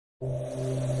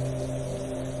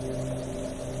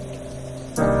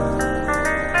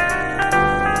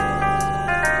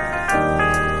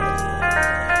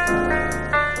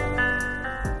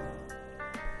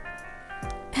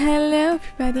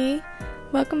everybody,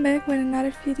 welcome back with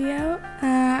another video.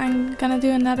 I'm gonna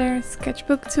do another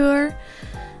sketchbook tour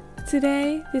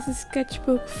today. This is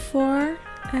Sketchbook 4.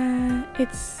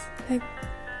 It's like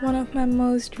one of my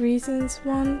most recent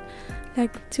one,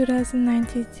 like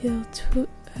 2019 till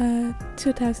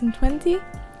 2020.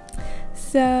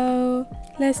 So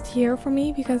last year for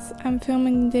me, because I'm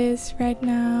filming this right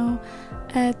now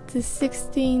at the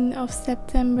 16th of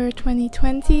September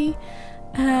 2020.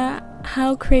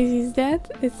 How crazy is that?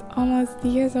 It's almost, the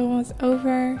year's almost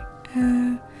over,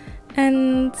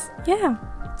 and yeah,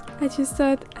 I just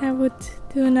thought I would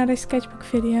do another sketchbook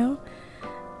video.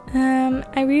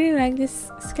 I really like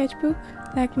this sketchbook.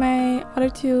 Like my other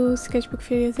two sketchbook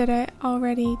videos that I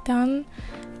already done,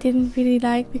 didn't really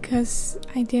like because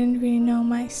I didn't really know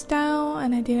my style,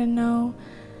 and I didn't know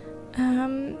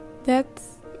that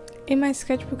in my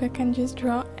sketchbook I can just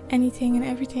draw anything and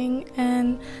everything,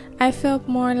 and I felt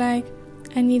more like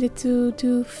I needed to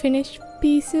do finished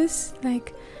pieces,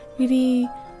 like really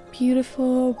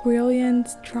beautiful, brilliant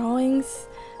drawings.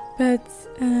 But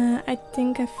I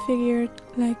think I figured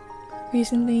like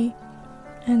recently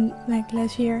and like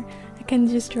last year I can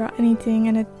just draw anything,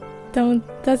 and it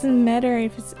doesn't matter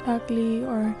if it's ugly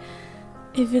or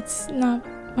if it's not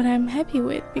what I'm happy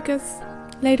with, because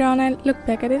later on I look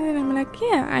back at it and I'm like,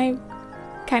 yeah, I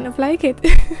kind of like it.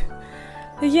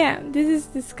 But yeah, this is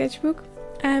the sketchbook.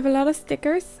 I have a lot of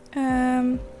stickers.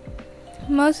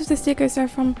 Most of the stickers are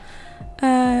from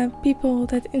people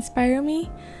that inspire me.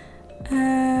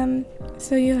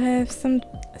 So you have some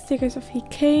stickers of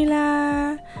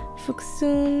Hikela,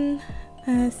 Fuxun,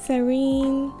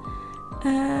 Sareen.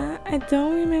 I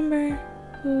don't remember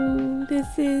who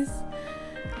this is.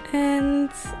 And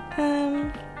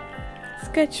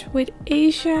Sketch with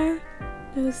Asia,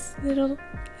 those little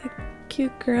like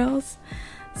cute girls.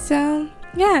 So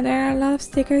yeah, there are a lot of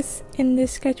stickers in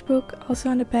this sketchbook, also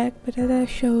on the back, but that I'll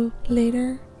show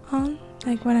later on,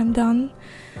 like when I'm done.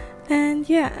 And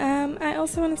yeah, I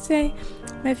also want to say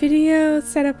my video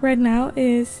setup right now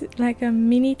is like a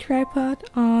mini tripod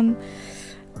on,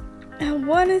 I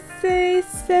want to say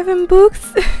 7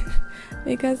 books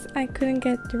because I couldn't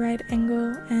get the right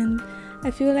angle, and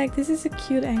I feel like this is a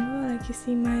cute angle. Like you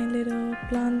see my little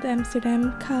blonde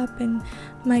Amsterdam cup and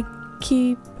my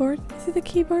keyboard. Is it a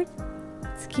keyboard?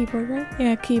 It's a keyboard, right?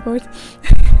 Yeah, keyboard.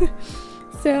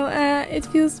 So it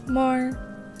feels more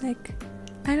like,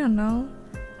 I don't know,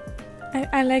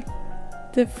 I like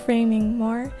the framing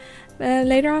more.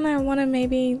 Later on I want to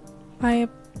maybe buy a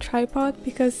tripod,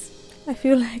 because I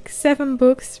feel like 7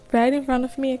 books right in front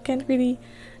of me, I can't really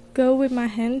go with my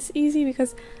hands easy,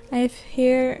 because I have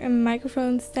here a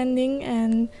microphone standing,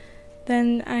 and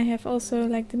then I have also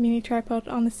like the mini tripod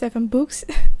on the 7 books.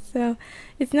 So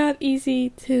it's not easy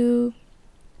to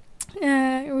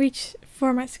reach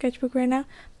for my sketchbook right now,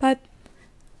 but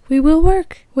we will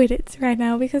work with it right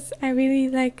now because I really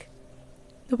like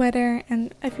the weather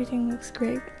and everything looks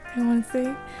great, I want to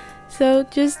say. So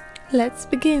just let's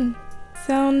begin.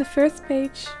 So on the first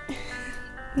page,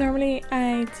 normally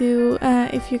I do,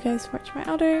 if you guys watch my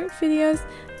other videos,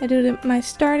 I do my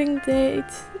starting date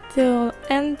till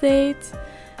end date,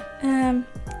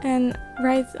 and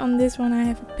right on this one I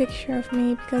have a picture of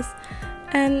me, because,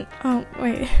 and oh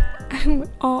wait, I'm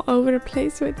all over the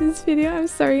place with this video, I'm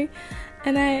sorry.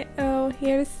 And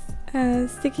here's a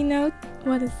sticky note.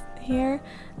 What is here?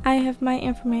 I have my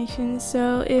information,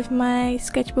 so if my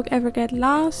sketchbook ever get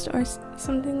lost or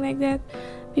something like that,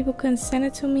 people can send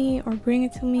it to me or bring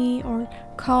it to me or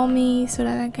call me so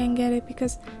that I can get it,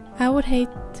 because I would hate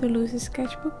to lose a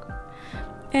sketchbook.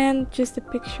 And just a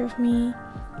picture of me.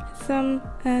 Some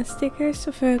stickers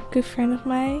of a good friend of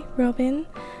mine, Robin.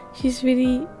 She's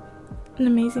really an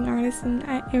amazing artist, and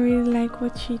I really like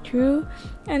what she drew.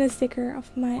 And a sticker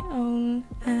of my own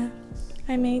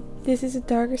I made. This is a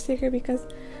darker sticker because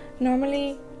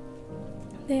normally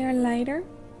they are lighter,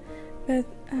 but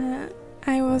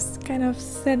I was kind of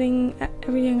setting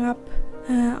everything up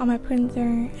on my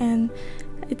printer and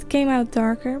it came out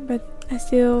darker, but I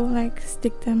still like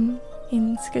stick them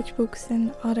in sketchbooks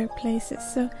and other places,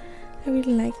 so I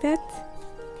really like that.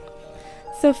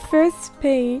 So first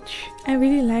page I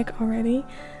really like already.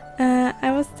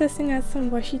 I was testing out some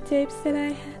washi tapes that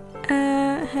I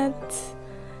had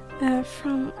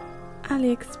from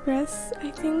AliExpress,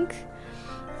 I think.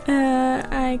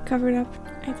 I covered up,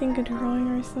 I think, a drawing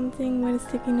or something with a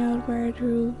sticky note where I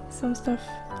drew some stuff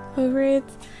over it.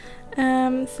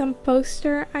 Some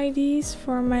poster IDs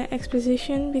for my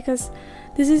exposition, because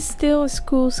this is still a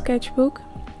school sketchbook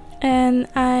and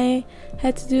I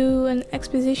had to do an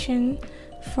exposition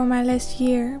for my last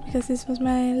year, because this was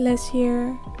my last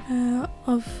year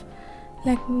of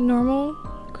like normal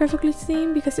graphically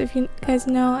theme, because if you guys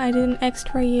know, I did an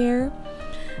extra year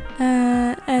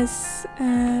as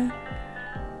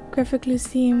graphically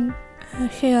theme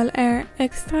GLR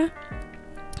extra,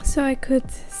 so I could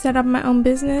set up my own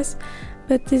business.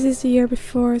 But this is the year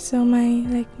before, so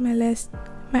my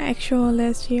actual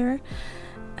last year.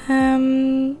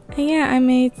 And yeah,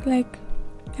 I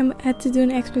had to do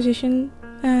an exposition,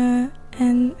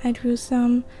 and I drew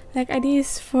some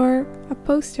ideas for a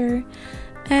poster,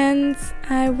 and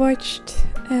I watched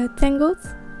Tangled.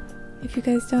 If you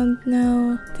guys don't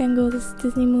know, Tangled is a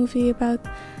Disney movie about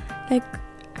I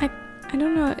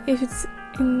don't know if it's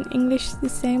in English the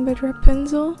same, but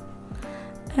Rapunzel.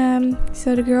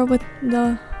 So the girl with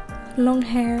the long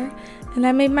hair, and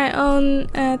I made my own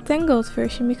Tangled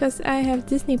version, because I have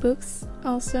Disney books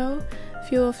also, a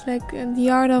few of The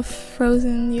Art of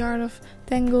Frozen, The Art of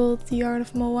Tangled, The Art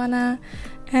of Moana,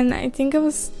 and I think I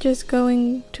was just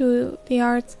going to The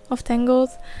Art of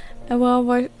Tangled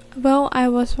while I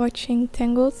was watching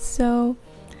Tangled. So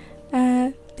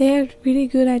they had really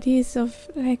good ideas of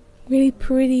really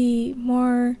pretty,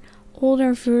 more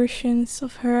older versions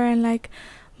of her, and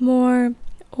more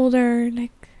older,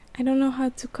 I don't know how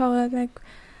to call it,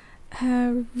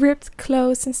 ripped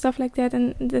clothes and stuff like that,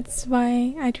 and that's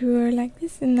why I drew her like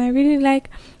this. And I really like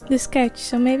the sketch,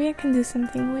 so maybe I can do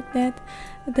something with that.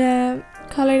 The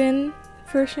colored in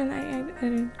version I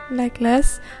like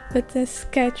less, but the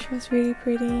sketch was really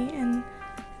pretty, and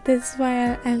that's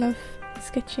why I love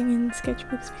sketching in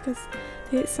sketchbooks, because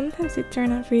sometimes they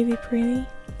turn out really pretty.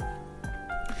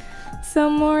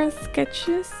 Some more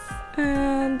sketches.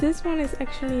 This one is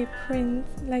actually a print,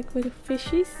 with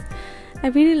fishes. I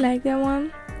really like that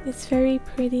one. It's very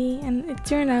pretty, and it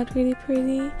turned out really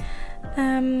pretty.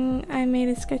 I made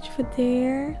a sketch for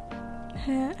there.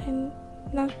 I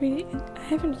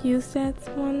haven't used that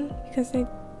one because I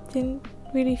didn't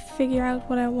really figure out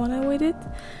what I wanted with it.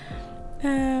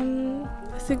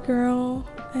 It's a girl,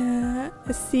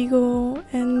 a seagull,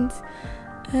 and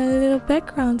a little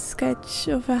background sketch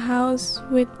of a house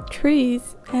with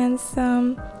trees and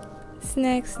some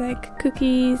snacks like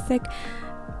cookies,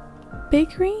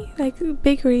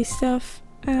 bakery stuff,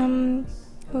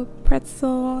 or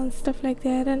pretzel and stuff like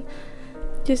that, and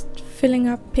just filling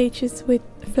up pages with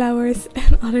flowers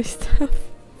and other stuff.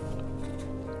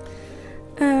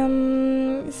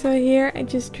 So here I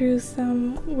just drew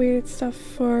some weird stuff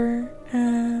for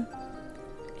a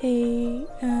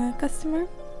customer,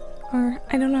 or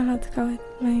I don't know how to call it,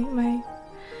 the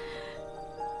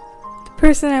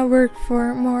person I worked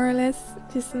for, more or less.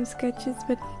 Just some sketches,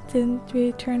 but didn't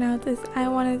really turn out as I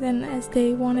wanted and as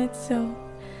they wanted. So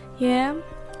yeah,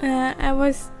 I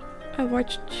watched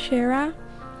Shara.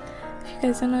 If you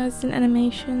guys don't know, it's an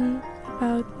animation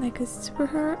about a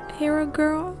superhero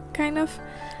girl, kind of.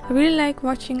 I really like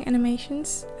watching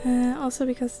animations, also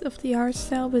because of the art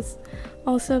style, but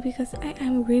also because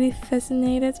I'm really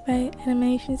fascinated by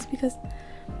animations, because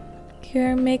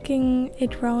you're making a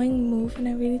drawing move, and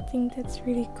I really think that's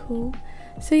really cool.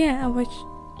 So yeah, I watched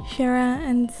Shara,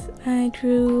 and I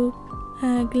drew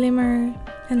Glimmer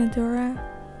and Adora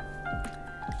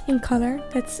in color.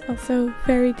 That's also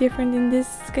very different in this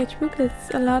sketchbook.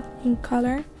 It's a lot in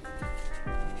color.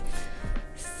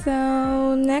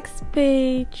 So next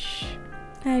page,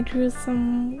 I drew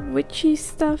some witchy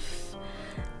stuff.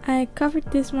 I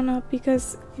covered this one up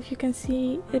because, if you can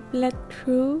see, it bled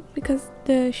through, because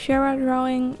the Shara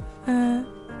drawing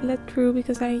bled through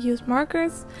because I used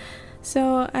markers.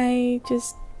 So I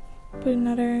just put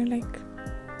another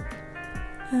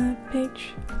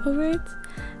page over it,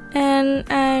 and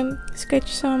I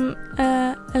sketched some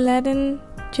Aladdin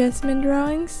Jasmine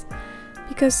drawings,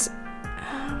 because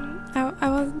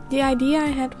the idea I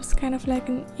had was kind of like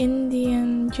an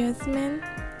Indian jasmine.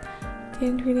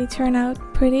 Didn't really turn out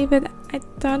pretty, but I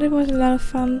thought it was a lot of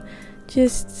fun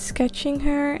just sketching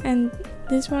her. And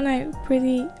this one I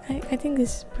think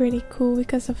this is pretty cool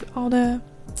because of all the,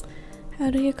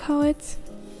 how do you call it,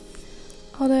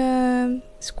 all the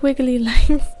squiggly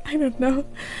lines. I don't know.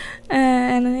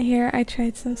 And then here I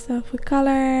tried some stuff with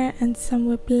color and some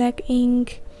with black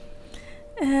ink.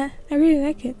 I really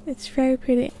like it. It's very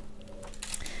pretty.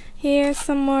 Here's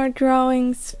some more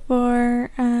drawings for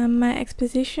my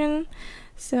exposition.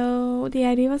 So the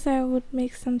idea was I would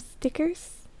make some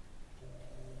stickers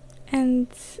and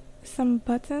some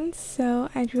buttons. So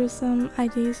I drew some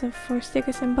ideas for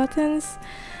stickers and buttons.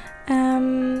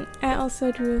 I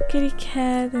also drew a kitty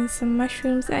cat and some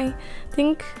mushrooms. I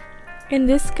think in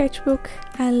this sketchbook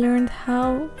I learned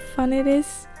how fun it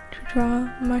is to draw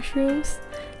mushrooms.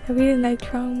 I really like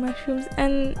drawing mushrooms,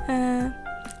 and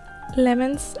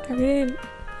lemons.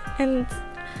 And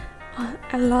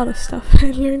a lot of stuff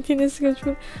I learned in the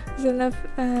sketchbook, because I love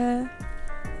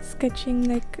sketching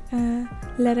like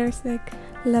letters, like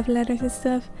love letters and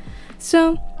stuff.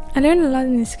 So I learned a lot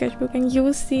in this sketchbook, and you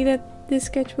will see that this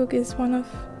sketchbook is one of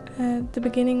the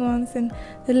beginning ones, and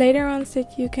the later ones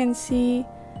that you can see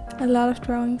a lot of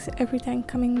drawings every time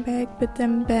coming back, but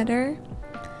then better,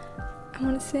 I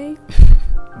want to say.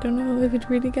 I don't know if it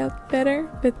really got better,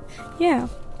 but yeah.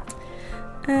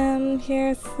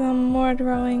 Here's some more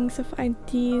drawings of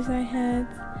ideas I had.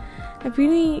 I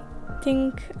really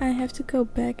think I have to go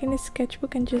back in the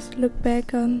sketchbook and just look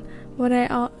back on what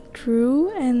I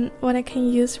drew and what I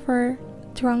can use for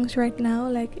drawings right now,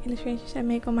 like illustrations I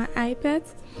make on my iPad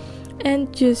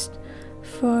and just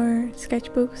for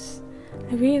sketchbooks.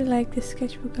 I really like this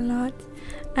sketchbook a lot.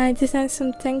 I designed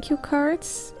some thank you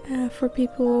cards for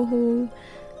people who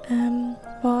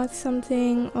bought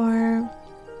something, or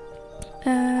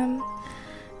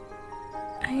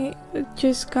I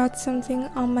just got something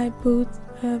on my booth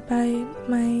by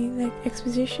my like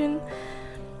exposition.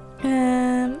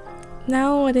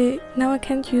 Now I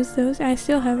can't use those. I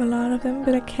still have a lot of them,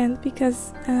 but I can't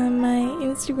because my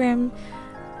Instagram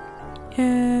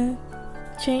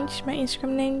changed. My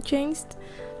Instagram name changed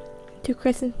to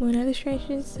Crescent Moon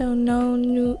Illustrations, so no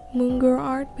new Moon Girl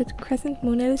art, but Crescent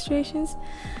Moon Illustrations.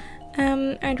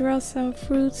 I draw some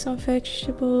fruits, some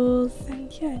vegetables,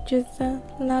 and yeah, just a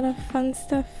lot of fun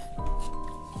stuff.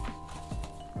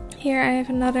 Here I have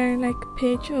another like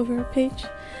page over a page,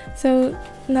 so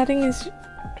nothing is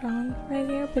drawn right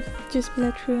here, but just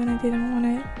bled through, and I didn't want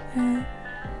to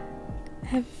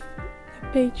have a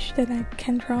page that I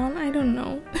can draw on. I don't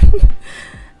know.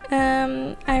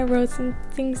 I wrote some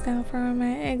things down for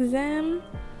my exam.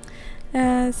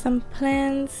 Some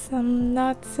plants, some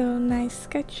not so nice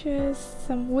sketches,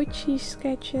 some witchy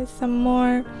sketches, some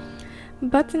more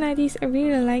button ideas. I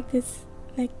really like this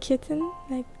like kitten,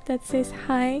 like that says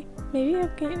hi. Maybe I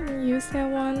can use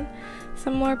that one.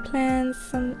 Some more plants,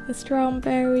 some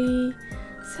strawberry.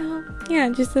 So yeah,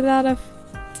 just a lot of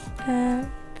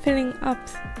filling up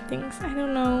things. I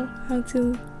don't know how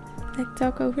to like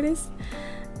talk over this.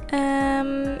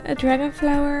 A dragon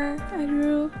flower I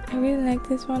drew. I really like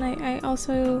this one. I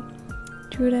also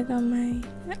drew that on my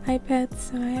iPad,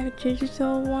 so I have a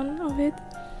digital one of it.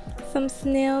 Some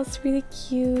snails, really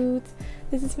cute.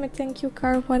 This is my thank you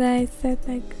card, what I said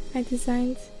like I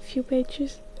designed a few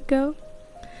pages ago.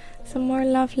 Some more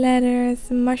love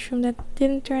letters, a mushroom that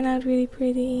didn't turn out really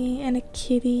pretty, and a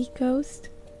kitty ghost.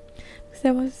 Because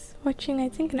I was watching, I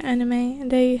think, an anime,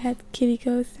 and they had kitty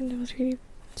ghosts, and it was really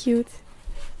cute.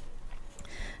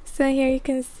 So here you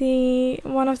can see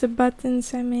one of the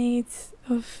buttons I made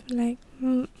of like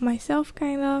myself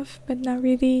kind of, but not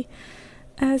really.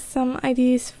 Some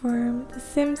ideas for The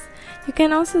Sims. You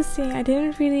can also see I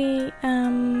didn't really,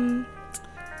 how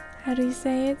do you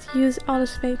say it, use all the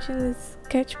space in the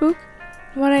sketchbook.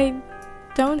 What I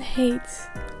don't hate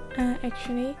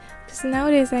actually, because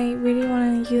nowadays I really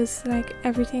want to use like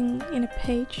everything in a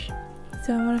page,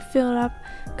 so I want to fill it up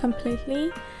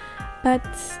completely. But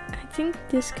I think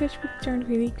this sketchbook turned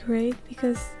really great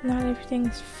because not everything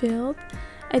is filled.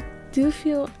 I do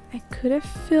feel I could have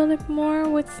filled it more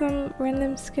with some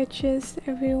random sketches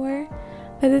everywhere,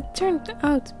 but it turned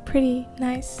out pretty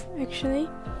nice actually.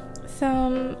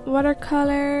 Some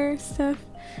watercolor stuff.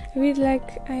 I really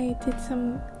like, I did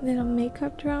some little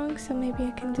makeup drawings, so maybe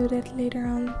I can do that later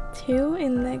on too,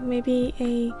 in like maybe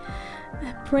a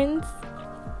print.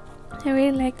 I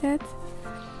really like that.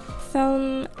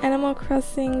 Some Animal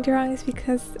Crossing drawings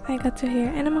because I got to hear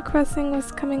Animal Crossing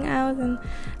was coming out, and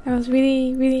I was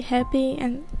really happy,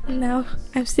 and now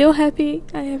I'm still happy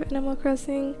I have Animal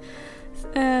Crossing.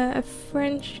 A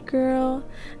French girl.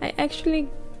 I actually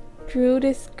drew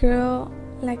this girl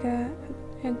like a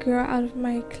girl out of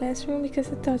my classroom because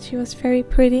I thought she was very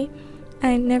pretty.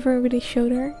 I never really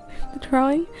showed her the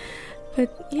drawing,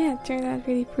 but yeah, it turned out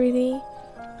really pretty.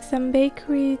 Some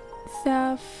bakery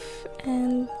stuff,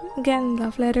 and again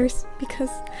love letters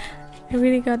because I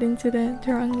really got into the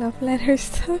drawing love letter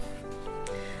stuff.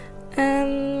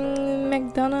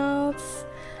 McDonald's.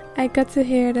 I got to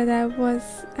hear that I was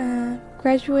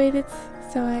graduated,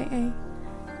 so I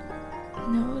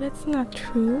no, that's not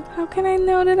true. How can I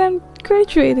know that I'm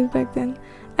graduated back then?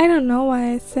 I don't know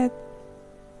why I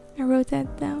wrote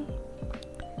that down.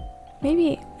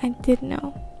 Maybe I did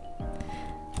know.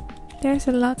 There's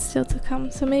a lot still to come,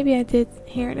 so maybe I did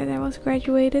hear that I was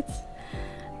graduated,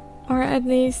 or at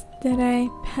least that I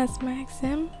passed my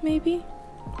exam, maybe.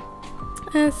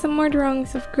 Some more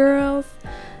drawings of girls,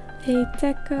 a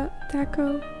taco,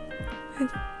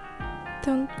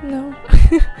 don't know.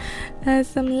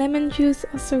 Some lemon juice,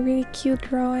 also really cute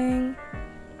drawing.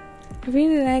 I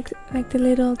really like the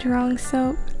little drawing,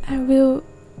 so I will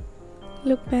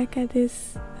look back at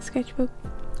this sketchbook.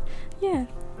 Yeah,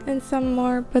 and some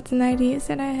more button ideas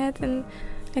that I had and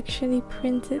actually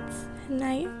printed and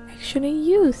I actually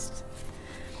used.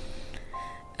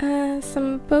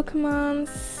 Some Pokemons.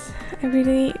 I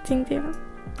really think they were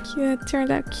cute,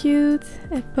 turned out cute.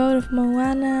 A boat of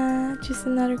Moana, just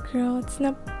another girl. It's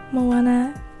not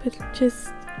Moana, but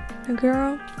just a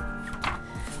girl.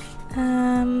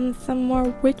 Some more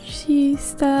witchy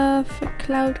stuff, a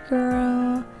cloud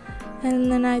girl,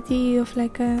 and an idea of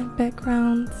like a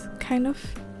background, kind of.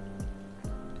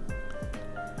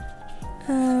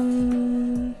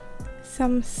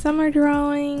 Some summer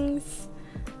drawings,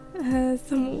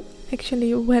 some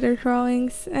actually weather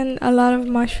drawings, and a lot of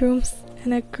mushrooms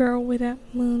and a girl with a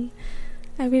moon.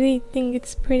 I really think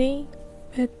it's pretty,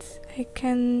 but I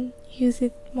can use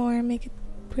it more and make it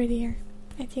prettier,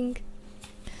 I think.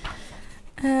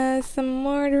 Some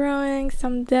more drawings,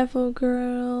 some devil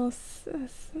girls.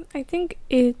 I think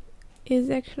it is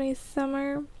actually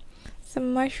summer.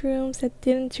 Some mushrooms that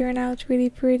didn't turn out really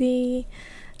pretty.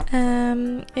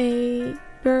 A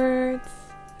bird,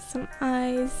 some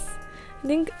eyes. I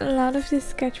think a lot of this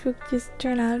sketchbook just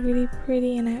turned out really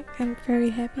pretty and I'm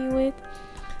very happy with.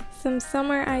 Some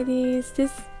summer ideas.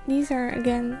 These are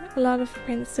again a lot of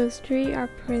prints. Those 3 are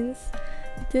prints.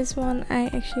 This one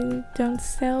I actually don't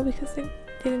sell because I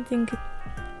didn't think it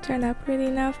turned out pretty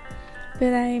enough.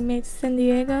 But I made San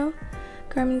Diego,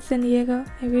 Carmen San Diego.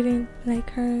 I really like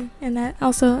her, and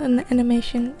also an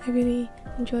animation I really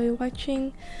enjoy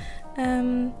watching.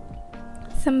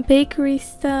 Some bakery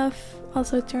stuff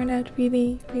also turned out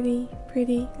really pretty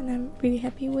and I'm really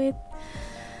happy with.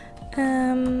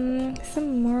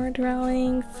 Some more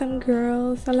drawings, some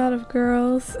girls, a lot of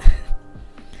girls.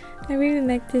 I really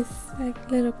like this like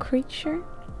little creature.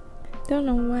 Don't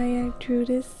know why I drew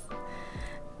this.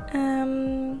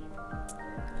 And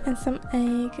some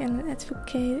egg and an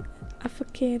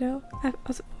avocado.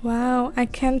 Wow, I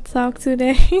can't talk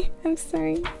today. I'm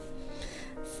sorry.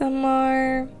 Some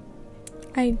more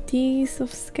ideas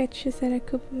of sketches that I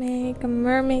could make. A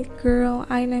mermaid girl,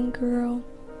 island girl.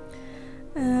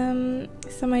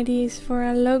 Some ideas for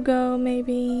a logo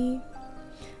maybe.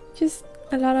 Just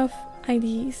a lot of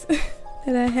ideas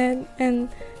that I had, and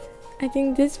I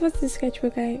think this was the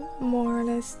sketchbook I more or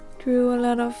less drew a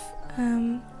lot of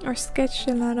or sketched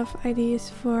a lot of ideas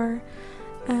for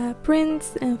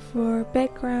prints and for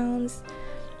backgrounds,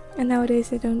 and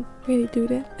nowadays I don't really do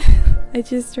that. I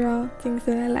just draw things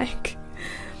that I like.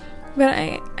 But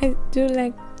I do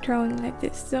like drawing like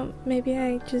this, so maybe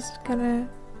I just gonna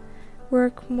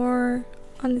work more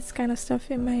on this kind of stuff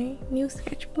in my new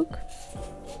sketchbook.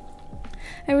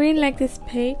 I really like this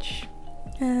page,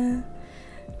 a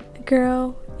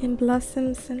girl in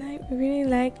blossoms, and I really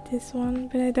like this one,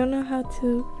 but I don't know how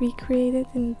to recreate it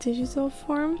in digital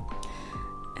form.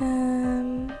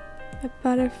 A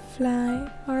butterfly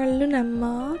or a Luna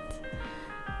moth,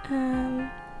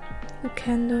 a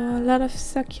candle, a lot of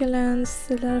succulents,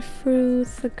 a lot of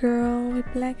fruits, a girl with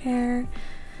black hair.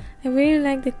 I really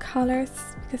like the colors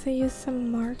because I used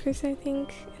some markers, I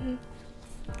think, and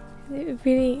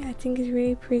I think it's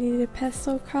really pretty, the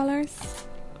pastel colors.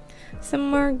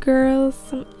 Some more girls,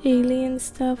 some alien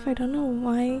stuff. I don't know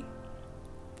why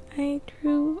I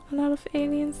drew a lot of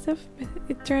alien stuff, but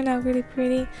it turned out really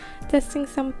pretty. Testing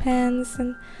some pens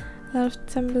and a lot of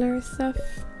Tumblr stuff.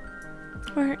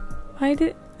 Or I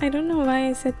don't know why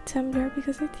I said Tumblr,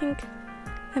 because I think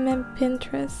I meant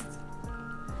Pinterest.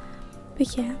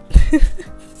 But yeah.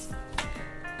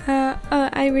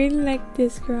 I really like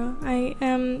this girl.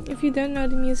 If you don't know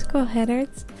the musical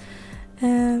Heathers,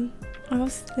 I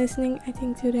was listening, I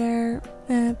think, to their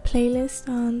playlist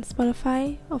on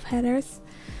Spotify of Heathers,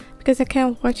 because I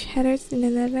can't watch Heathers in the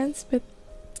Netherlands,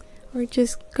 or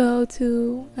just go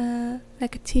to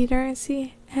like a theater and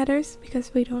see Heathers,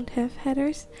 because we don't have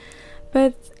Heathers.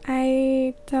 But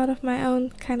I thought of my own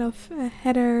kind of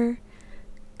Heather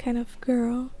kind of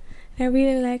girl. I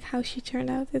really like how she turned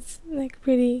out. It's like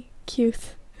pretty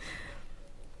cute.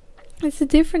 It's a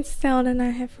different style than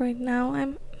I have right now,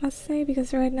 I must say,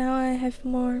 because right now I have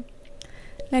more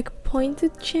like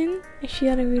pointed chin and she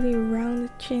had a really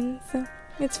rounded chin, so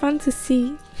it's fun to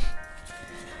see.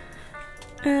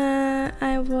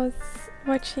 I was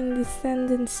watching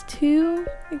Descendants 2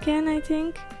 again, I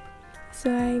think.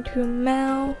 So I drew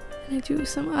Mel and I drew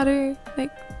some other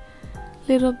like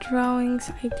little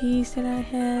drawings, ideas that I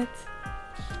had.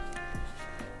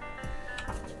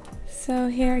 So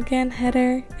here again,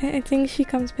 Heather. I think she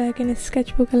comes back in the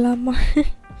sketchbook a lot more.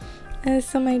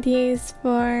 some ideas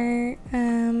for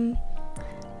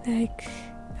like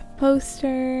a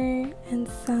poster and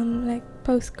some like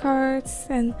postcards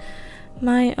and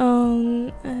my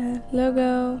own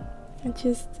logo and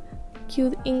just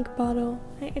cute ink bottle.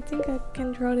 I think I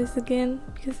can draw this again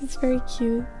because it's very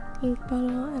cute. Ink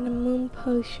bottle and a moon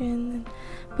potion and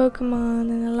Pokemon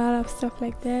and a lot of stuff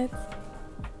like that.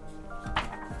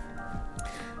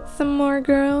 Some more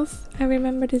girls. I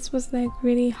remember this was like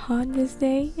really hot this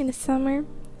day in the summer,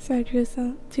 so I drew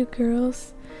some 2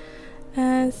 girls.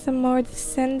 Some more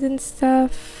descendant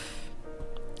stuff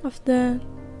of the,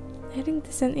 I think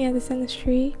descendant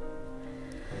tree.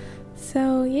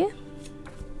 So yeah,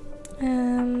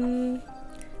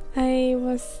 I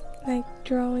was like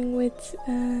drawing with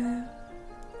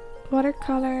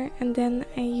watercolor, and then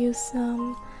I used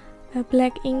some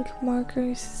black ink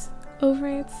markers over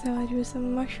it. So I drew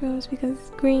some mushrooms because it's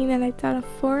green and I thought of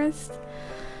forest.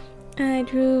 And I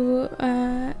drew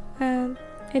a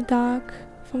dog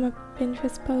from a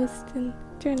Pinterest post and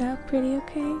it turned out pretty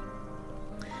okay.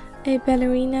 A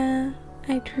ballerina.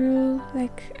 I drew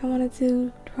like I wanted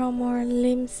to draw more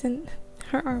limbs and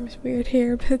her arm's weird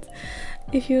here, but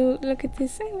if you look at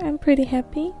this, I'm pretty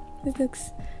happy. It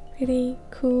looks pretty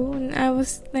cool, and I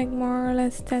was like more or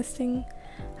less testing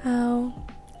how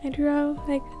I draw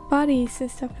like bodies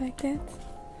and stuff like that.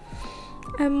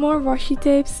 And more washi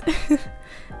tapes,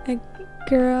 a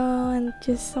girl and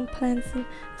just some plants and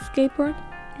skateboard.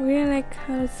 I really like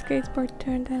how the skateboard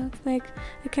turned out. Like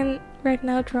I can right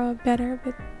now draw better,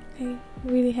 but I'm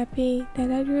really happy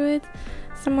that I drew it.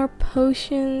 Some more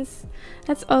potions.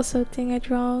 That's also a thing I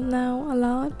draw now a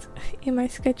lot in my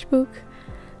sketchbook.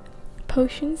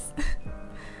 Potions.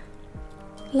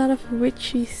 A lot of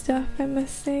witchy stuff, I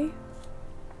must say.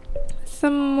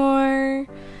 Some more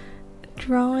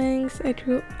drawings. I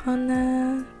drew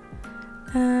Anna.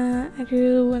 I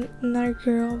drew another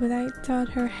girl, but I thought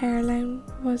her hairline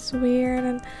was weird,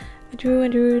 and I drew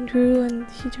and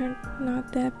she turned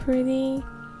not that pretty.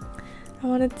 I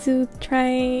wanted to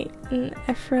try an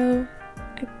afro.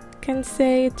 I can't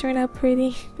say it turned out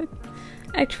pretty, but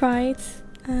I tried.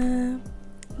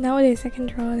 Nowadays I can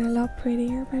draw it a lot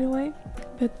prettier, by the way,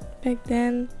 but back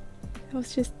then I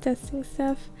was just testing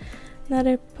stuff.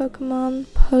 Another Pokemon,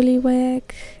 Poliwag,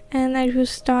 and I drew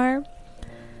Star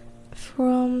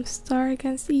from Star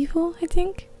Against Evil, I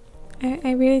think.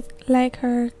 I really like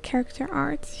her character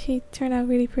art. She turned out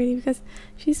really pretty because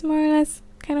she's more or less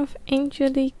kind of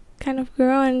angelic kind of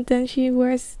girl, and then she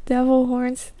wears devil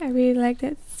horns. I really like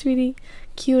that. It's really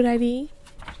cute idea.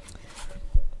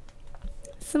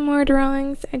 Some more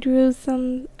drawings. I drew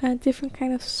some different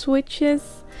kind of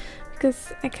switches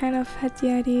because I kind of had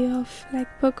the idea of like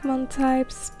Pokemon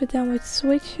types but then with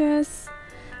switches,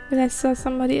 but I saw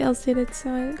somebody else did it,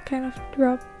 so I kind of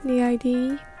dropped the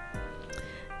idea.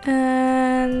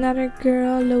 Another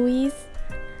girl, Louise.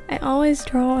 I always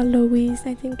draw a Louise,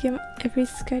 I think, in every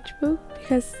sketchbook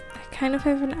because I kind of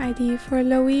have an idea for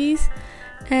Louise,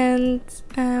 and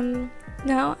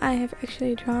now I have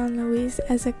actually drawn Louise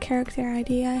as a character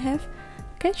idea I have.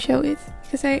 I can show it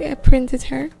because I printed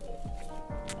her.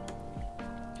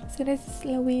 So this is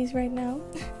Louise right now.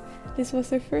 This was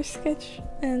her first sketch,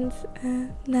 and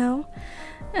now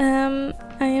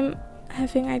I am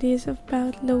having ideas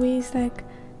about Louise, like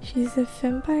she's a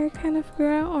vampire kind of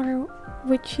girl or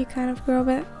witchy kind of girl,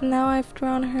 but now I've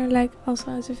drawn her like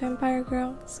also as a vampire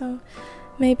girl, so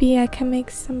maybe I can make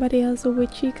somebody else a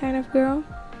witchy kind of girl.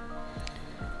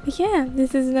 But yeah,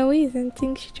 this is Louise, and I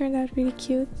think she turned out really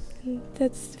cute, and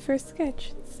that's the first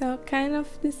sketch. So kind of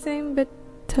the same but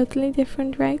totally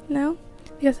different right now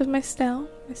because of my style.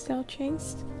 My style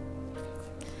changed.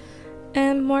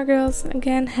 And more girls,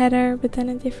 again Heather, but then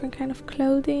a different kind of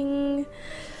clothing.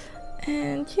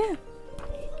 And yeah,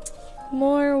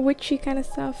 more witchy kind of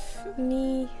stuff.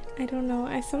 Me, I don't know,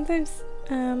 I sometimes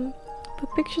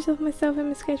put pictures of myself in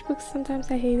my sketchbooks. Sometimes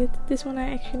I hate it. This one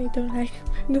I actually don't like.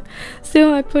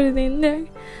 Still I put it in there.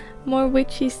 More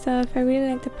witchy stuff. I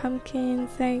really like the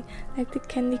pumpkins. I like the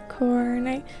candy corn.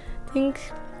 I think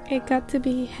it got to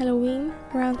be Halloween,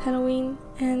 around Halloween,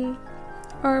 and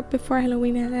or before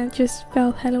Halloween, and it just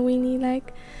felt Halloweeny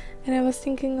like. And I was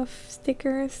thinking of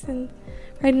stickers, and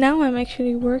right now I'm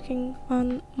actually working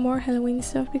on more Halloween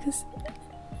stuff because,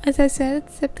 as I said,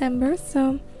 it's September,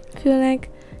 so I feel like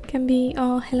it can be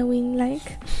all Halloween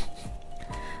like.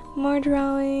 More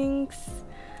drawings.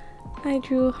 I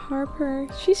drew Harper.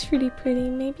 She's really pretty.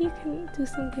 Maybe I can do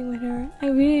something with her. I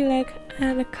really like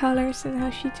the colors and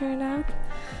how she turned out.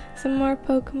 Some more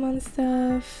Pokemon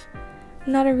stuff.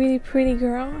 Not a really pretty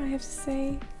girl, I have to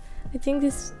say. I think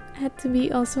this had to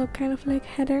be also kind of like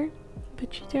Heather,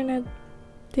 but she turned out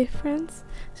difference.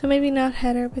 So maybe not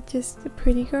Heather, but just a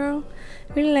pretty girl.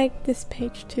 I really like this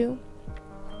page too.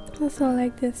 Also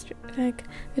like this, like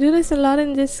I do this a lot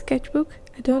in this sketchbook.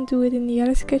 I don't do it in the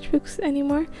other sketchbooks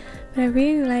anymore, but I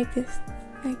really like this.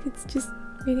 Like it's just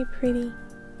really pretty.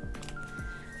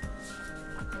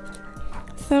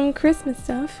 Some Christmas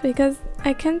stuff, because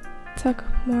I can't talk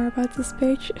more about this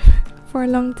page for a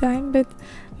long time, but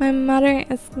my mother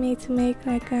asked me to make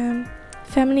like a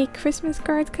family Christmas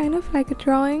card, kind of like a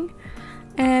drawing,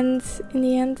 and in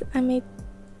the end I made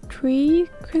 3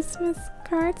 Christmas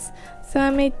cards. So I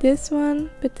made this one,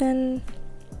 but then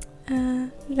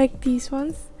like these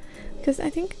ones, because I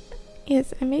think,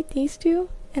 yes, I made these 2,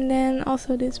 and then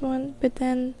also this one, but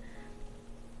then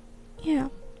yeah,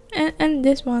 and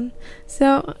this one.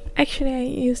 So actually I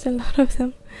used a lot of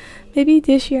them. Maybe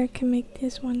this year I can make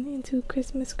this one into a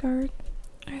Christmas card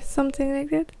or something like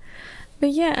that.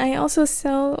 But yeah, I also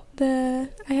sell I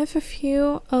have a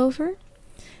few over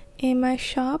in my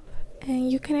shop,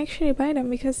 and you can actually buy them,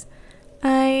 because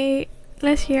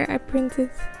last year I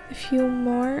printed a few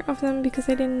more of them because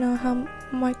I didn't know how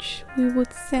much we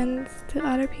would send to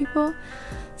other people.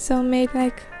 So I made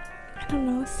like, I don't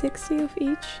know, 60 of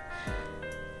each.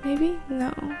 Maybe?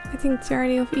 No, I think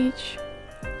 30 of each.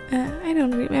 I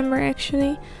don't remember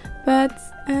actually. But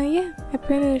yeah, I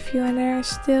printed a few, and there are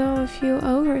still a few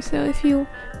over. So if you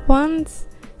want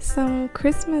some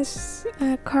Christmas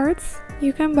cards,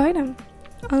 you can buy them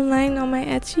online on my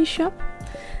Etsy shop.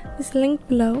 It's linked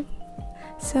below.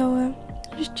 So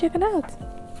just check it out.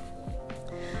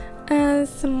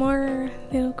 Some more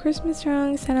little Christmas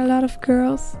drawings and a lot of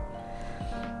girls.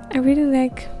 I really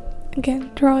like,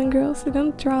 again, drawing girls. I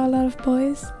don't draw a lot of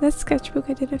boys. That sketchbook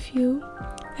I did a few.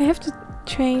 I have to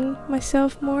train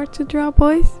myself more to draw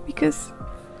boys, because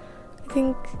I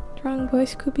think drawing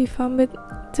boys could be fun,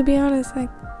 but to be honest, like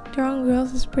drawing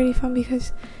girls is pretty fun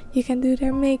because you can do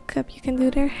their makeup, you can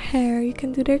do their hair, you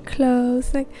can do their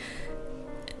clothes, like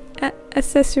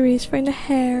accessories for the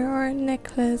hair or a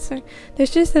necklace, or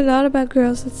there's just a lot about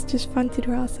girls that's just fun to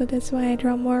draw. So that's why I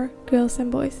draw more girls than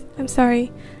boys. I'm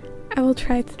sorry, I will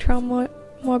try to draw more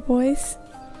boys.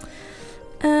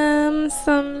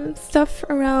 Some stuff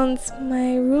around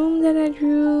my room that I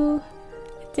drew.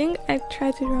 I think I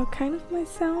tried to draw kind of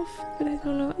myself, but I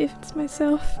don't know if it's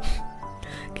myself.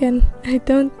 Again, I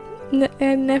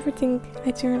never think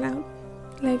I turn out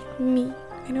like me.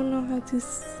 I don't know how to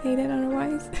say that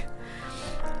otherwise.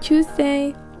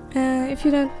 Tuesday, if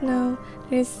you don't know,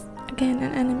 there's again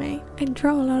an anime. I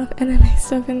draw a lot of anime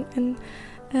stuff and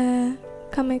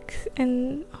comics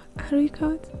and how do you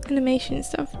call it? Animation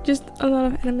stuff. Just a lot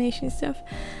of animation stuff.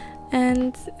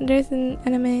 And there's an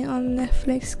anime on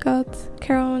Netflix called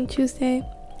Carol on Tuesday,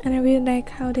 and I really like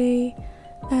how they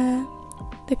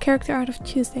the character art of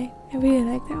Tuesday. I really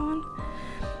like that one.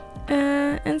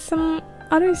 And some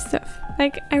other stuff.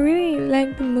 Like I really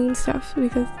like the moon stuff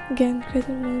because again,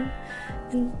 crescent moon,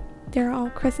 and they're all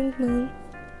crescent moon.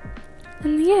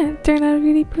 And yeah, it turned out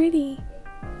really pretty.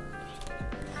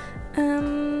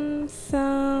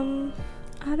 Some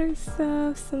other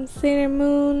stuff, some Sailor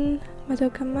Moon,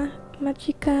 Madoka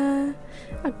Magica,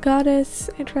 a goddess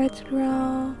I tried to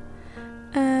draw.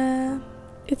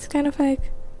 It's kind of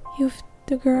like you've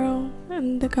the girl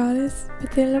and the goddess,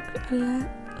 but they look a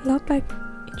lot like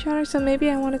each other, so maybe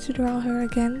I wanted to draw her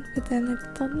again, but then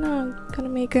I thought, no, I'm gonna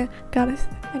make a goddess.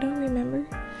 I don't remember.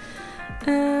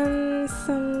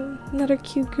 Another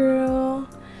cute girl,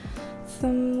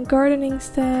 some gardening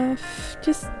stuff,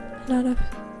 just a lot of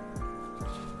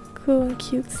cool and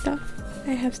cute stuff,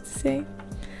 I have to say.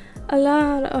 A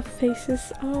lot of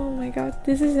faces. Oh my god,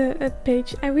 this is a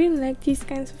page. I really like these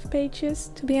kinds of pages,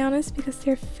 to be honest, because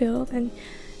they're filled and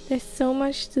there's so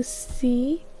much to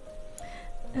see.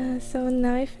 So a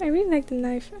knife. I really like the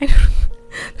knife. I don't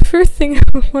the first thing I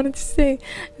wanted to say,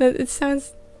 that it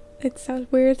sounds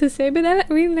weird to say, but I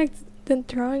really like the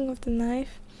drawing of the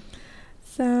knife.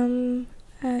 Some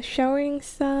showering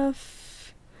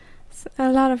stuff.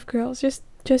 A lot of girls.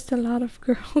 Just a lot of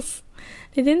girls.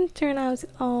 They didn't turn out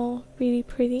all really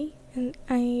pretty, and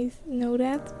I know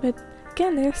that, but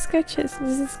again, they're sketches.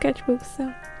 This is a sketchbook,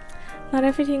 so not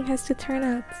everything has to turn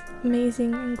out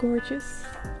amazing and gorgeous.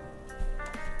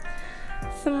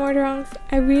 Some more drawings.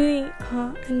 I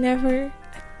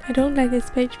don't like this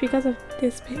page because of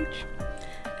this page.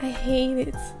 I hate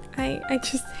it. I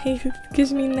just hate it. It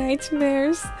gives me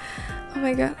nightmares. Oh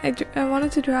my god, I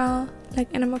wanted to draw like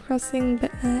Animal Crossing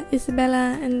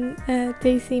Isabella and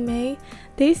Daisy May.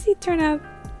 Daisy turned out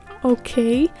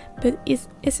okay, but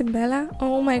Isabella,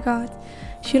 oh my god,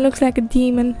 she looks like a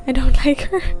demon. I don't like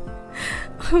her.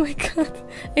 Oh my god,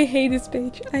 I hate this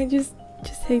page. I just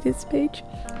just hate this page.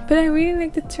 But I really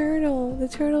like the turtle. The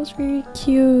turtle's really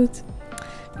cute.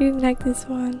 Really like this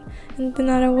one. And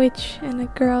another witch and a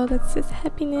girl that says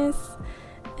happiness.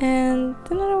 And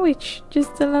another witch.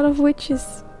 Just a lot of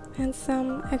witches and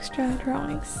some extra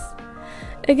drawings.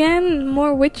 Again,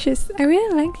 more witches. I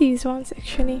really like these ones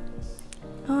actually.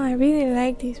 Oh, I really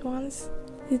like these ones.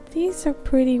 These are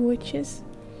pretty witches.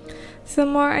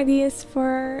 Some more ideas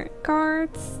for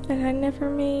cards that I never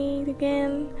made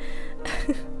again.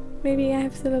 Maybe I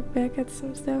have to look back at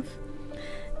some stuff.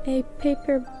 A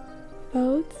paper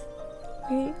boat.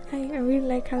 I really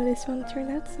like how this one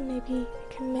turned out, so maybe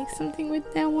I can make something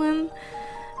with that one.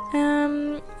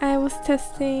 I was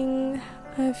testing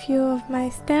a few of my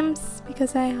stamps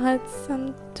because I had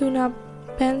some tune-up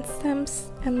pen stamps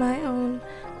and my own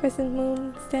crescent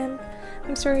moon stamp.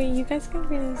 I'm sorry, you guys can't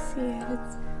really see it.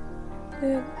 It's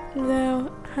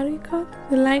the how do you call it?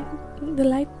 The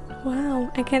light.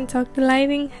 Wow, I can't talk. The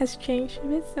lighting has changed a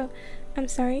bit, so I'm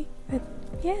sorry. But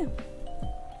yeah,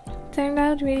 turned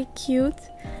out really cute.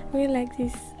 I really like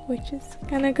these witches.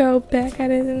 Gonna go back at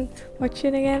it and watch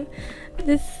it again.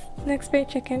 This next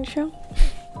page I can show.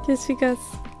 Just because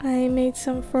I made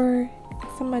some for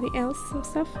somebody else, some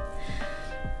stuff.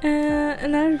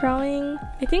 Another drawing.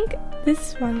 I think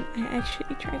this one I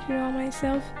actually tried to draw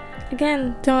myself.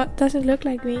 Again, doesn't look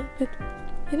like me, but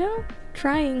you know,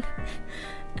 trying.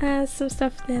 Some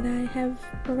stuff that I have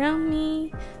around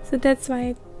me, so that's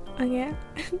why. Yeah,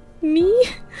 me.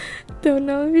 Don't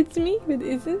know if it's me, but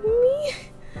is it me?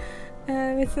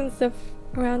 With some stuff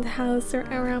around the house or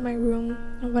around my room,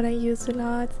 what I use a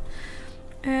lot.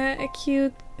 A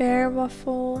cute bear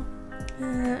waffle,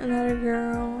 another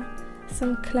girl,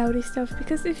 some cloudy stuff,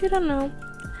 because if you don't know,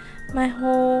 my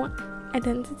whole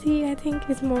identity I think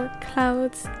is more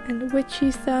clouds and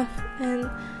witchy stuff and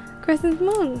crescent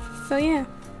moon. So yeah,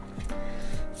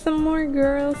 some more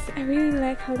girls. I really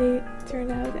like how they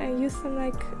turned out. I used some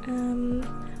like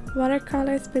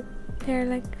watercolors, but they're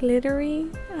like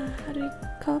glittery, how do you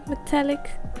call it,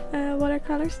 metallic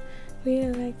watercolors.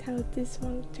 Really liked how this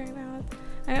one turned out.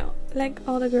 I like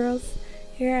all the girls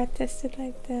here. I tested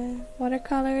like the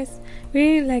watercolors.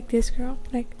 Really like this girl.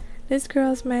 Like this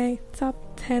girl is my top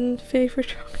 10 favorite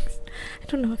drawings. I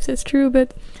don't know if that's true,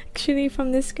 but actually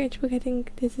from this sketchbook I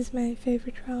think this is my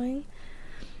favorite drawing.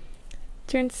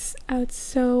 Turns out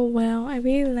so well. I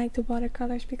really like the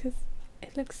watercolors because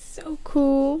it looks so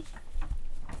cool.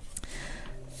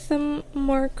 Some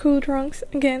more cool drawings.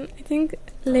 Again, I think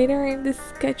later in this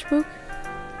sketchbook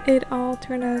it all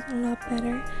turned out a lot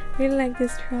better. Really like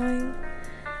this drawing.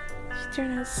 She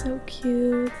turned out so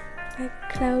cute.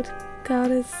 Like cloud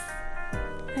goddess.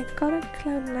 I call it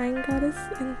cloud 9 goddess,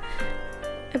 and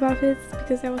above it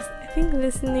because I was I think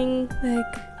listening like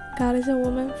God is a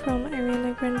Woman from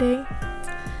Ariana Grande.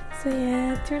 So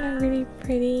yeah, it turned out really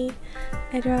pretty.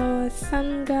 I draw a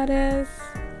sun goddess.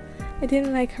 I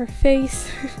didn't like her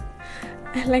face.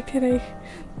 I like that I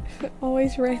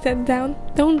always write that down.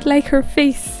 Don't like her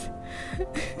face.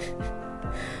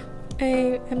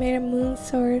 I made a moon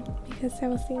sword because I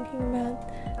was thinking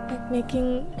about like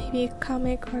making maybe a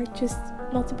comic or just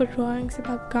multiple drawings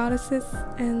about goddesses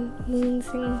and moons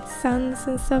and suns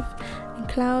and stuff and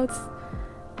clouds.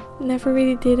 Never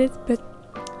really did it, but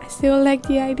I still like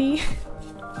the idea.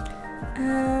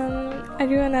 I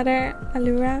drew another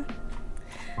Allura.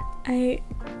 I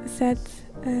set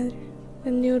a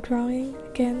new drawing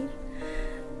again.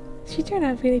 She turned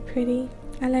out really pretty.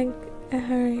 I like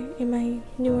her in my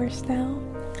newer style.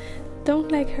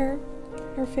 Don't like her.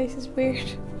 Her face is weird.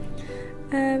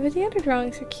 But the other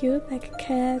drawings are cute, like a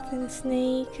cat and a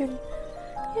snake, and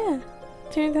yeah,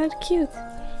 turned out cute.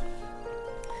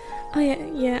 Oh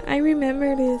yeah, I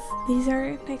remember this. These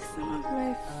are like some of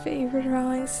my favorite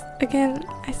drawings. Again,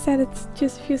 I said it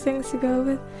just a few seconds ago,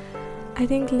 but I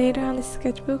think later on the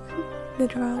sketchbook, the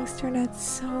drawings turned out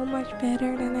so much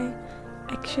better than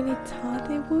I actually thought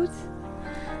they would.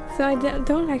 So I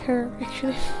don't like her,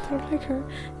 actually. Don't like her.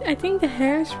 I think the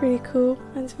hair is really cool,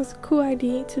 and it was a cool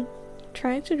idea to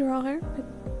try to draw her,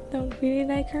 but don't really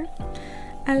like her.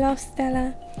 I love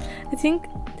Stella. I think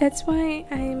that's why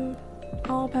I'm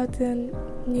all about the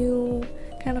new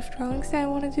kind of drawings that I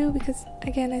want to do, because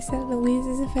again I said Louise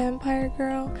is a vampire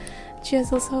girl. She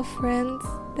has also a friend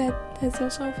that is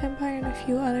also a vampire and a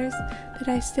few others that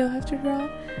I still have to draw,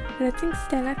 but I think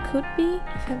Stella could be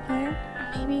a vampire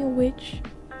or maybe a witch,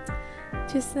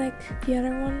 just like the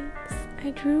other ones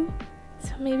I drew.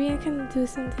 So maybe I can do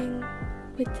something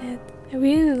with that. I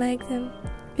really like them.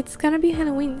 It's gonna be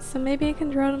Halloween, so maybe I can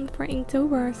draw them for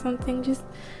Inktober or something, just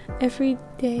every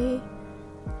day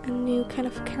a new kind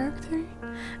of character.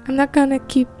 I'm not gonna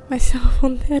keep myself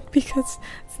on that because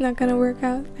it's not gonna work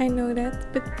out, I know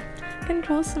that, but I can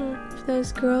draw some of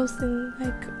those girls in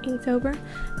like Inktober.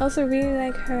 I also really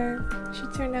like her. She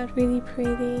turned out really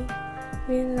pretty.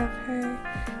 Really love her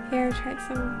hair. Tried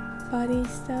some body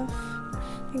stuff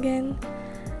again.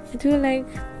 I do like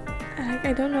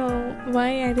I don't know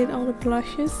why I did all the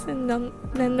blushes and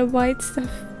then the white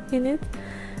stuff in it,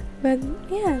 but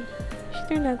yeah, she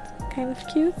turned out kind of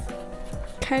cute,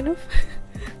 kind of.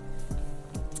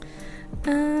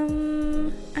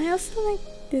 I also like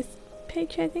this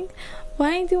page, I think.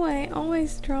 Why do I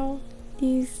always draw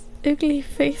these ugly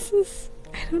faces?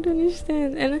 I don't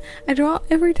understand. And I draw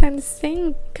every time the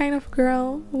same kind of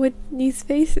girl with these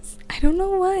faces. I don't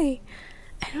know why.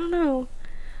 I don't know.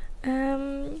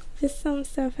 Just some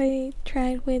stuff I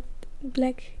tried with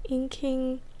black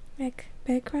inking like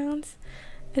backgrounds.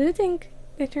 I do think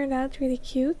they turned out really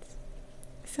cute.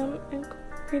 So I'm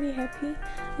pretty happy.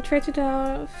 I tried to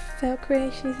draw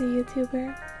Valkyrie. She's a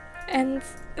YouTuber and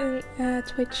a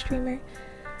Twitch streamer.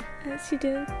 She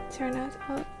didn't turn out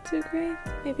all too great.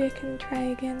 Maybe I can try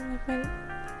again with my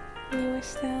newer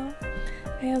style.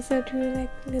 I also drew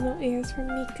like little ears for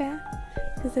Mika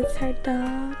because it's her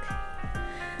dog.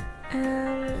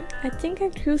 I think I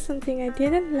drew something I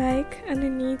didn't like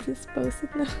underneath this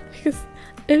post-it note because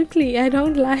ugly I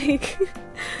don't like.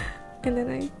 And then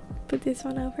I put this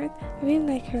one over it. I really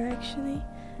like her actually.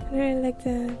 I really like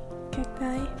the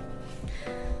cacti.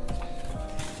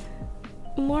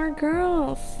 More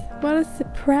girls! What a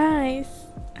surprise!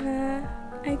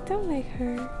 I don't like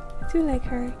her. I do like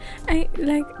her. I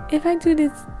like if I do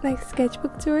this like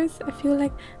sketchbook tours, I feel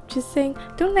like I'm just saying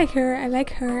don't like her, I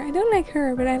like her. I don't like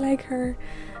her, but I like her.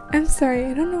 I'm sorry,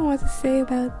 I don't know what to say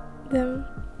about them.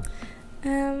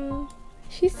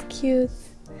 She's cute.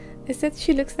 I said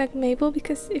she looks like Mabel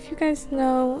because if you guys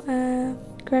know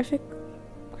graphic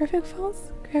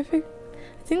falls? I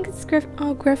think it's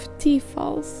Gravity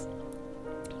Falls.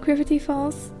 Gravity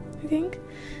Falls, I think.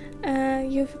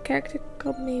 You have a character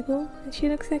called Mabel, and she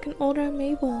looks like an older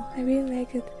Mabel. I really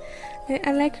like it.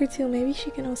 I like her too. Maybe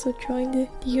she can also join the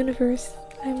universe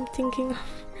I'm thinking of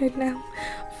right now,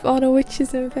 of all the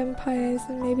witches and vampires,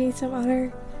 and maybe some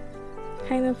other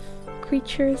kind of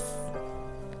creatures.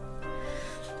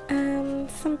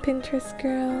 Some Pinterest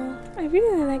girl. I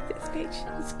really like this page.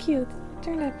 It's cute. It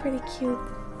turned out pretty cute.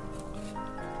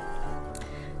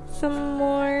 Some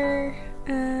more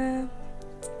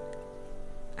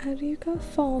how do you call it?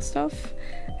 Fall stuff.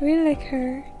 I really like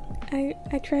her.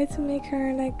 I tried to make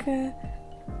her like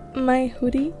my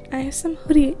hoodie. I have some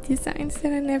hoodie designs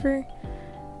that I never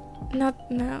I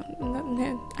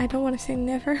don't want to say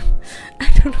never. I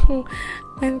don't know.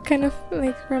 I'm kind of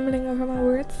like rumbling over my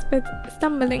words, but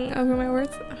stumbling over my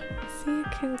words. See, I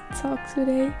can't talk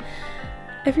today.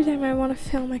 Every time I want to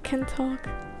film, I can't talk.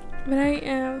 But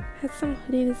I had some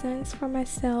hoodie designs for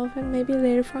myself and maybe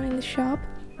later for in the shop.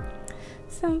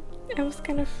 So I was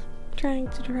kind of trying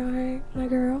to draw her a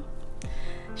girl.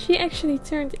 She actually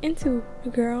turned into a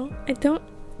girl. I don't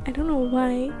know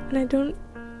why, and I don't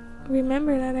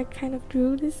remember that I kind of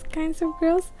drew these kinds of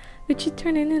girls, but she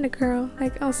turned into a girl,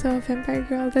 like also a vampire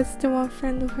girl. That's the one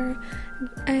friend of her.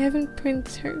 I haven't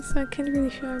printed her, so I can't really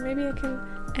show her. Maybe I can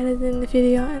edit it in the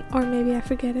video, or maybe I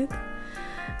forget it.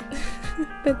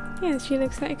 But yeah, she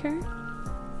looks like her.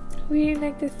 Really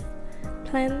like this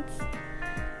plant.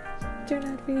 Turned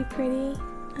out really pretty.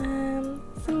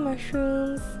 Some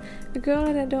mushrooms. A girl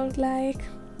that I don't like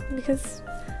because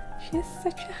she has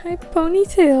such a high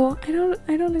ponytail.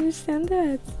 I don't understand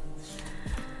that.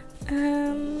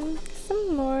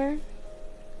 Some more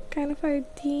kind of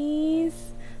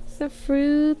ideas. Some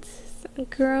fruit. A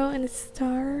girl and a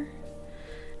star.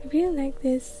 I really like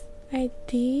this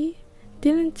idea.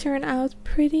 Didn't turn out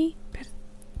pretty, but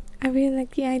I really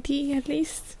like the idea at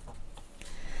least.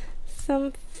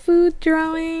 Some food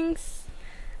drawings.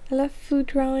 I love food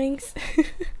drawings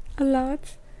a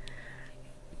lot.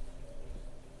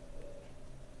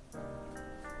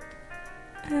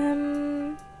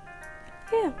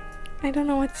 Yeah, I don't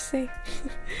know what to say.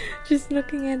 Just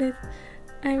looking at it,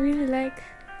 I really like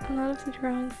a lot of the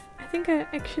drawings. I think I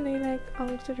actually like all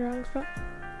of the drawings, but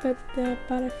the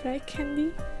butterfly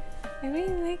candy, I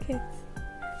really like it.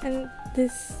 And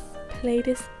this plate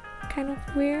is kind of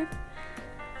weird,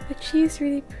 but she is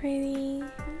really pretty.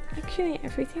 Actually,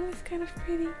 everything is kind of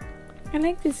pretty. I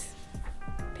like this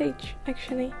page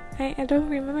actually. I don't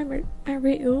remember.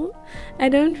 I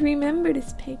don't remember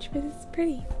this page, but it's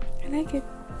pretty. I like it.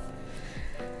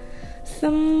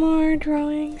 Some more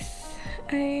drawings.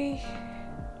 I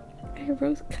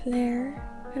wrote Claire,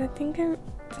 but I think I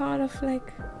thought of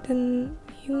like the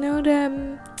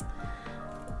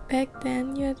back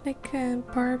then you had like a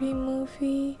Barbie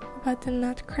movie about the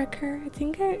Nutcracker. I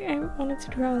think I wanted to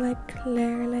draw like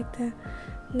Claire, like the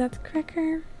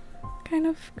Nutcracker kind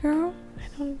of girl.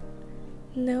 I don't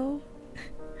know.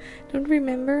 Don't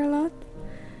remember a lot.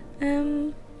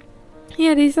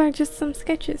 Yeah, these are just some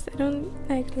sketches. I don't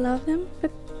like love them,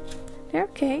 but they're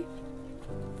okay.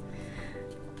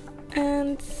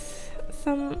 And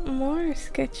some more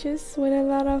sketches with a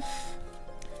lot of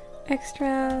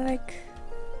extra like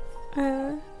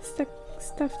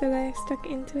stuff that I stuck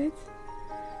into it.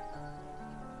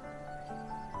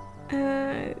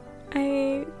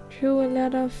 I drew a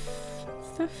lot of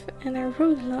stuff and I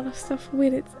wrote a lot of stuff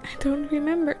with it. I don't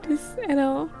remember this at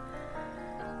all.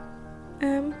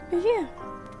 But yeah,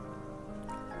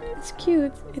 it's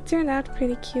cute. It turned out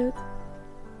pretty cute.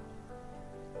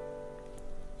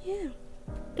 Yeah.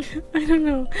 I don't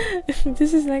know.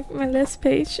 This is like my last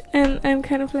page and I'm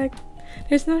kind of like,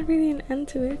 there's not really an end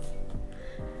to it.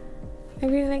 I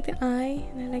really like the eye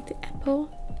and I like the apple.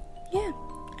 Yeah,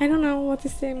 I don't know what to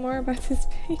say more about this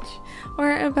page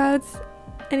or about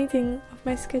anything of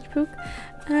my sketchbook.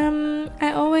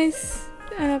 I always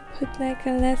put like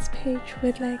a last page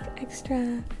with like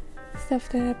extra stuff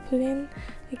that I put in.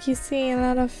 Like you see a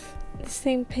lot of the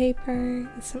same paper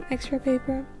and some extra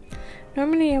paper.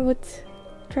 Normally I would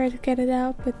try to get it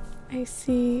out, but I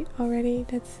see already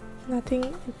that's nothing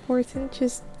important,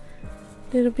 just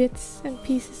little bits and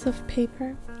pieces of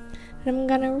paper that I'm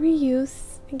gonna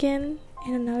reuse again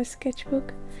in another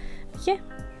sketchbook. But yeah,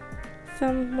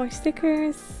 some more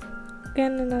stickers,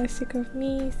 again another sticker of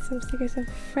me, some stickers of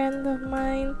a friend of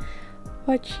mine,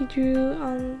 what she drew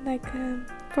on like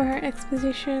for her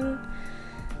exposition,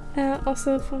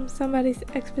 also from somebody's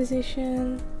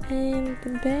exposition, and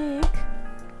the bag.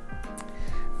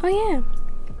 Oh yeah,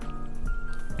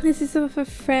 this is of a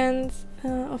friend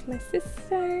of my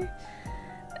sister.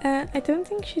 I don't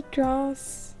think she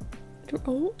draws.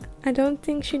 I don't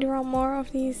think she draws more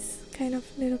of these kind of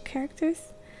little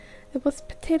characters. It was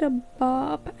Potato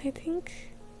Bob, I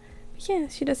think. But yeah,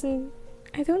 she doesn't.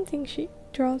 I don't think she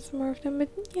draws more of them. But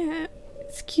yeah,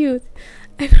 it's cute.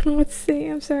 I don't know what to say.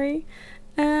 I'm sorry.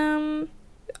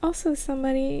 Also,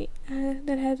 somebody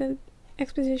that had an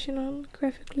exposition on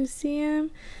Graphic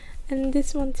Museum, and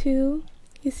this one too.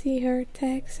 You see her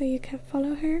tag, so you can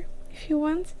follow her if you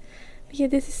want. But yeah,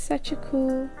 this is such a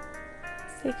cool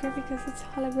sticker because it's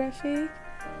holographic.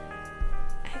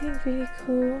 I think really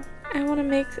cool. I want to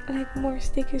make like more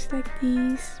stickers like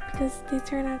these because they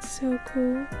turn out so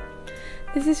cool.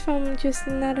 This is from just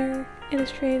another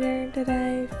illustrator that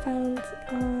I found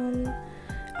on,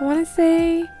 I want to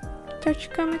say, Dutch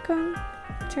Comic Con.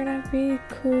 It turned out really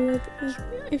cool.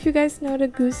 If you guys know the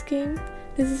Goose Game,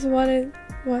 this is what it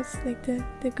was, like the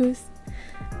goose.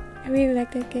 I really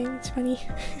like that game, it's funny.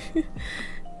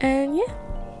 And yeah,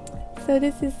 so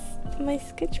this is my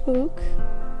sketchbook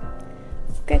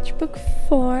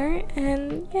 4,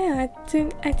 and yeah,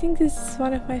 I think this is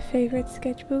one of my favorite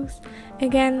sketchbooks.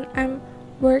 Again, I'm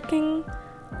working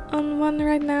on one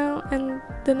right now, and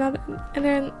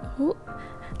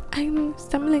I'm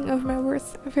stumbling over my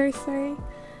words, I'm very sorry.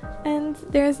 And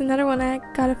there's another one I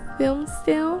gotta film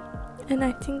still, and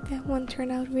I think that one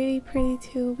turned out really pretty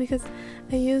too because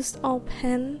I used all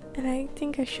pen, and I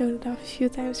think I showed it off a few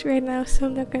times right now, so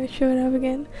I'm not gonna show it off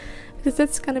again because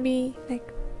that's gonna be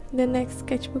like the next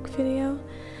sketchbook video.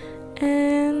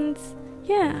 And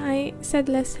yeah, I said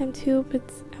last time too, but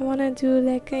I want to do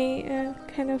like a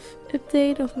kind of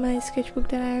update of my sketchbook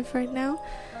that I have right now,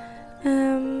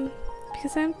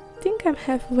 because I think I'm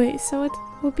halfway, so it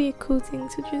would be a cool thing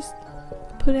to just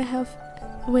put a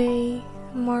halfway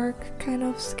mark kind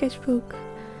of sketchbook,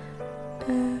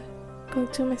 go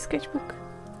to my sketchbook.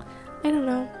 I don't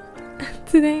know.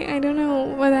 Today I don't know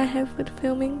what I have with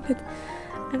filming, but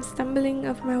I'm stumbling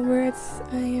over my words.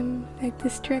 I am like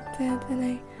distracted and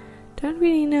I don't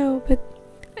really know, but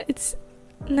it's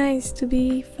nice to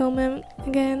be filming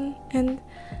again. And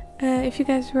if you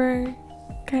guys were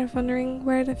kind of wondering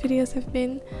where the videos have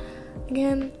been,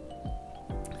 again,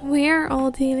 we are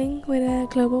all dealing with a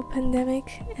global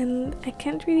pandemic and I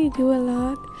can't really do a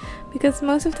lot because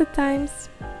most of the times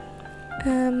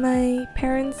my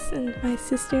parents and my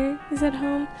sister is at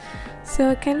home, so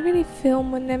I can't really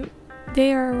film when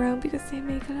they are around because they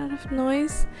make a lot of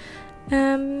noise.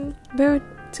 But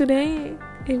today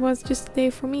it was just a day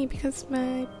for me because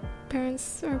my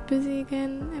parents are busy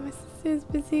again and my sister is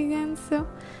busy again, so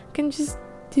I can just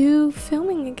do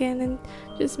filming again and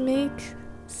just make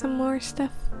some more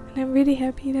stuff, and I'm really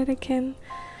happy that I can.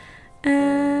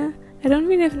 I don't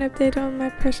really have an update on my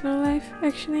personal life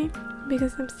actually,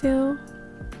 because I'm still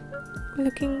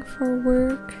looking for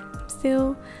work. I'm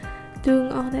still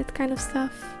doing all that kind of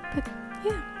stuff. But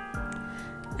yeah,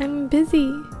 I'm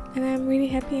busy, and I'm really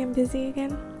happy I'm busy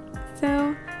again.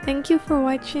 So thank you for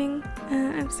watching.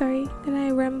 I'm sorry that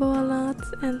I ramble a lot,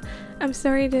 and I'm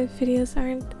sorry the videos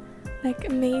aren't like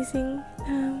amazing.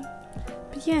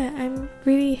 But yeah, I'm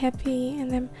really happy,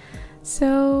 and I'm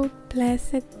so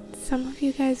blessed that some of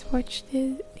you guys watch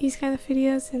these kind of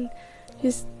videos and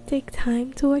just take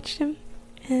time to watch them,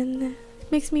 and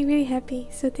it makes me really happy.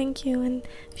 So thank you. And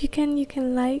if you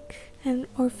can like and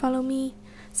or follow me,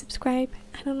 subscribe.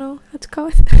 I don't know how to call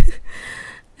it.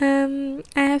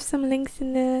 I have some links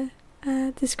in the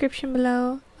description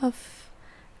below of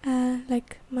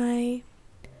like my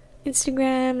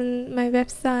Instagram and my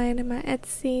website and my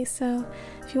Etsy. So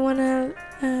if you wanna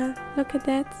look at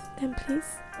that, then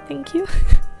please, thank you.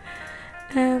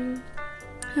 I'm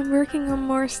working on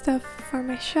more stuff for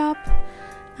my shop.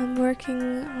 I'm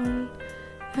working on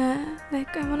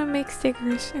like I wanna make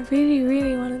stickers. I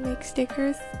really wanna make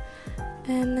stickers.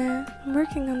 And I'm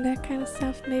working on that kind of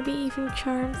stuff, maybe even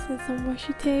charms and some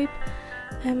washi tape.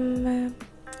 I'm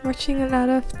watching a lot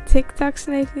of TikToks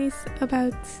lately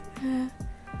about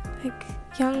like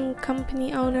young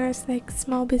company owners, like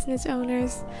small business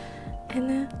owners,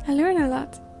 and I learn a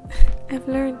lot. I've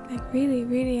learned like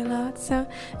really a lot. So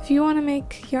if you want to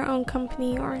make your own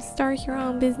company or start your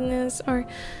own business, or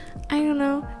I don't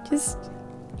know, just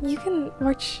you can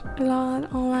watch a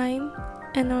lot online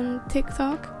and on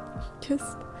TikTok.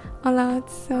 Just a lot.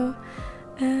 So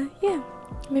yeah,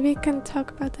 maybe I can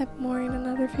talk about that more in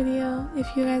another video if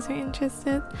you guys are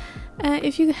interested.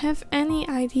 If you have any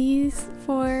ideas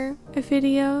for a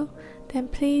video, then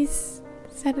please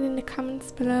set it in the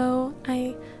comments below.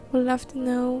 I would love to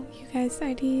know you guys'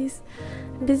 ideas.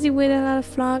 I'm busy with a lot of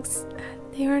vlogs.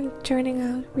 They aren't turning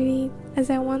out really as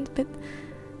I want, but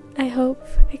I hope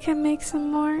I can make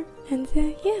some more. And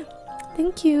yeah,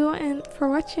 thank you and for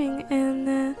watching,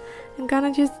 and I'm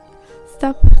gonna just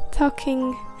stop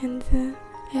talking, and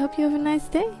I hope you have a nice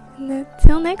day, and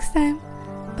till next time,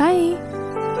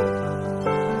 bye.